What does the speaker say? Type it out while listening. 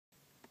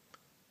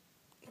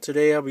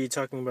Today I'll be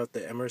talking about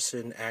the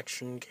Emerson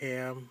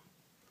Actioncam.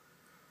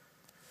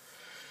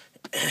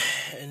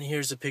 And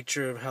here's a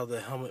picture of how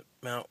the helmet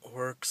mount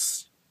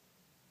works.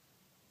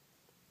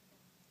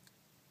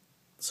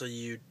 So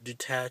you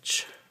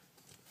detach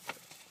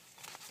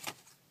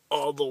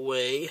all the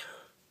way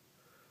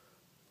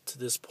to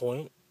this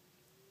point.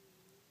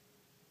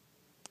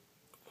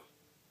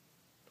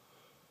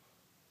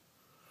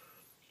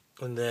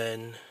 And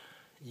then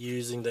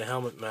using the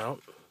helmet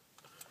mount,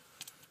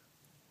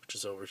 which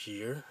is over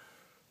here,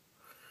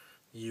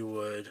 you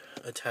would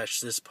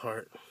attach this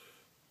part.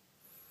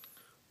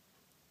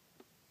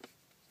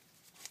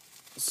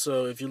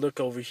 So if you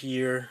look over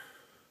here,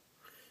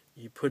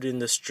 you put in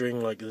the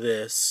string like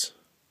this,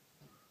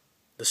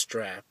 the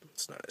strap,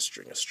 it's not a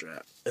string, a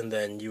strap, and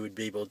then you would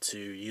be able to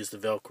use the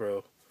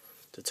Velcro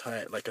to tie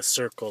it like a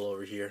circle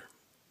over here.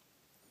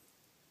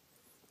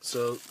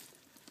 So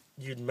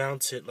you'd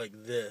mount it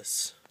like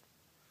this.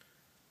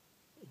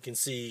 You can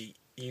see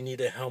you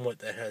need a helmet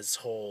that has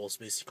holes,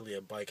 basically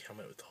a bike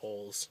helmet with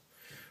holes,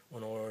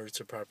 in order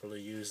to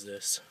properly use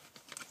this.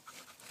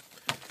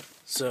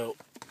 So,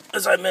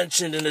 as I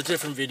mentioned in a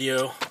different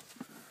video,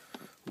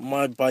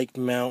 my bike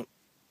mount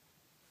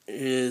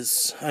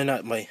is,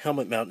 my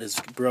helmet mount is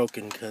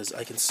broken because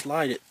I can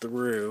slide it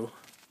through.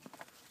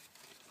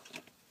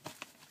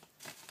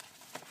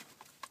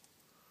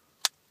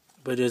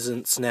 But it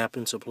doesn't snap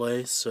into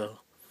place, so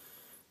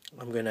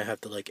I'm gonna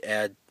have to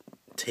add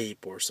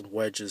tape or some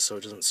wedges so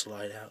it doesn't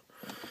slide out.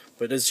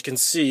 But as you can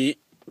see,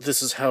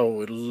 this is how it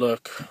would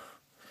look.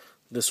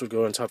 This would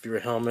go on top of your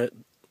helmet.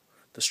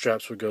 The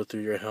straps would go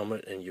through your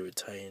helmet and you would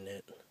tighten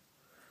it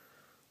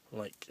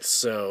like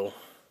so.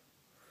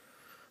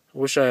 I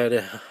wish I had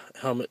a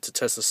helmet to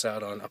test this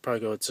out on. I'll probably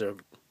go to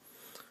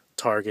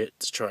Target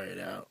to try it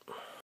out.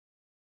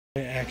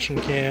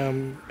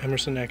 Actioncam,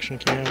 Emerson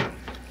Actioncam.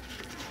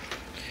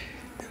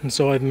 And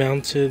so I've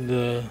mounted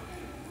the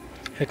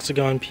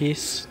hexagon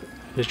piece,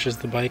 which is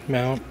the bike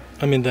mount,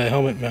 the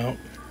helmet mount.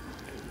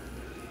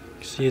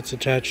 You see it's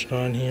attached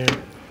on here.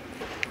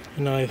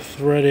 And I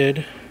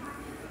threaded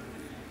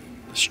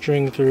the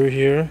string through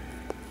here.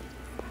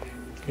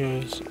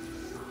 Goes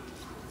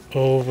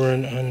over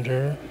and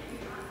under.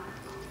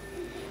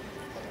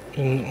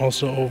 And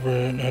also over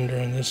and under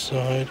on this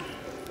side.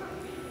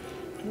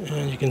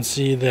 And you can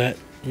see that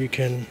you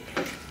can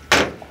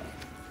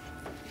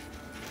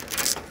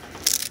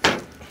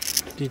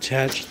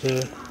detach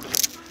the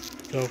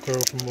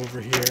Velcro from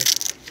over here.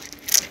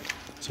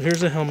 So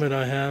here's a helmet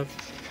I have.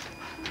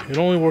 It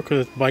only works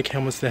with bike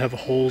helmets that have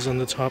holes on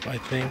the top, I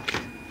think,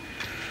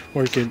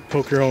 or you could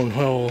poke your own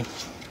hole.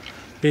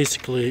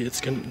 Basically,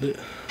 the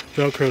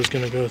Velcro is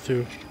gonna go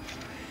through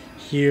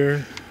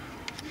here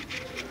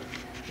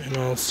and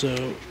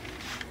also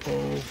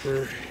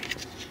over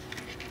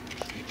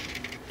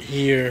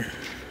here.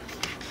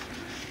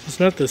 It's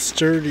not the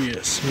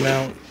sturdiest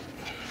mount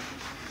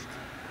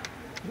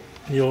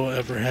you'll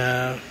ever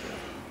have.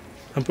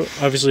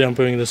 Obviously I'm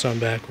putting this on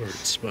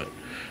backwards, but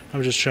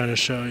I'm just trying to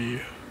show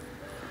you.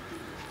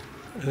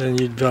 And then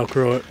you'd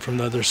Velcro it from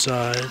the other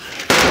side.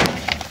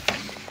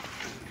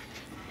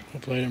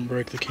 Hopefully I didn't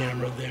break the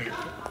camera there.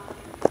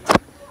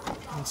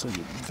 And so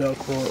you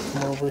Velcro it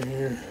from over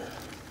here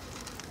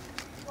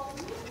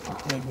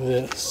like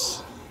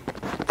this.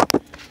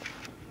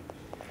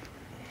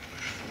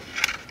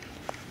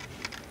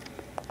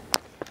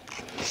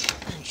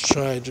 Let's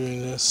try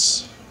doing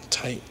this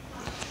tight.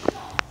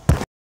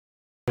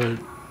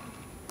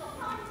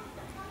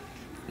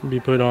 Would be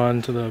put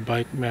on to the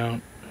bike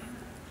mount,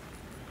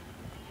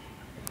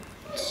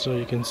 so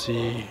you can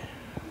see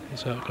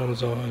this how it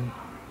comes on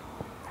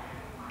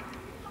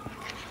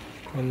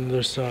the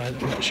other side.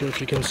 I'm not sure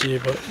if you can see,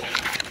 but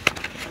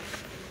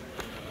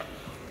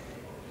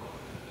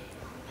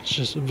it's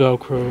just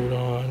Velcroed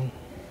on.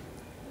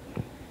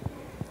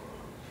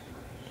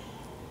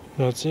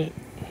 That's it.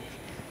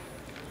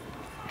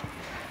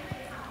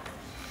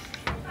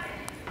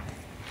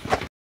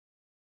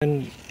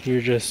 And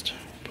you're just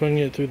putting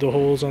it through the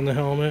holes on the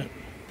helmet,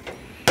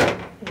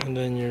 and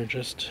then you're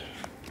just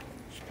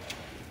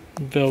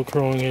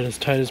Velcroing it as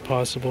tight as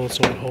possible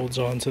so it holds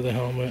on to the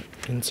helmet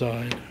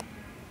inside.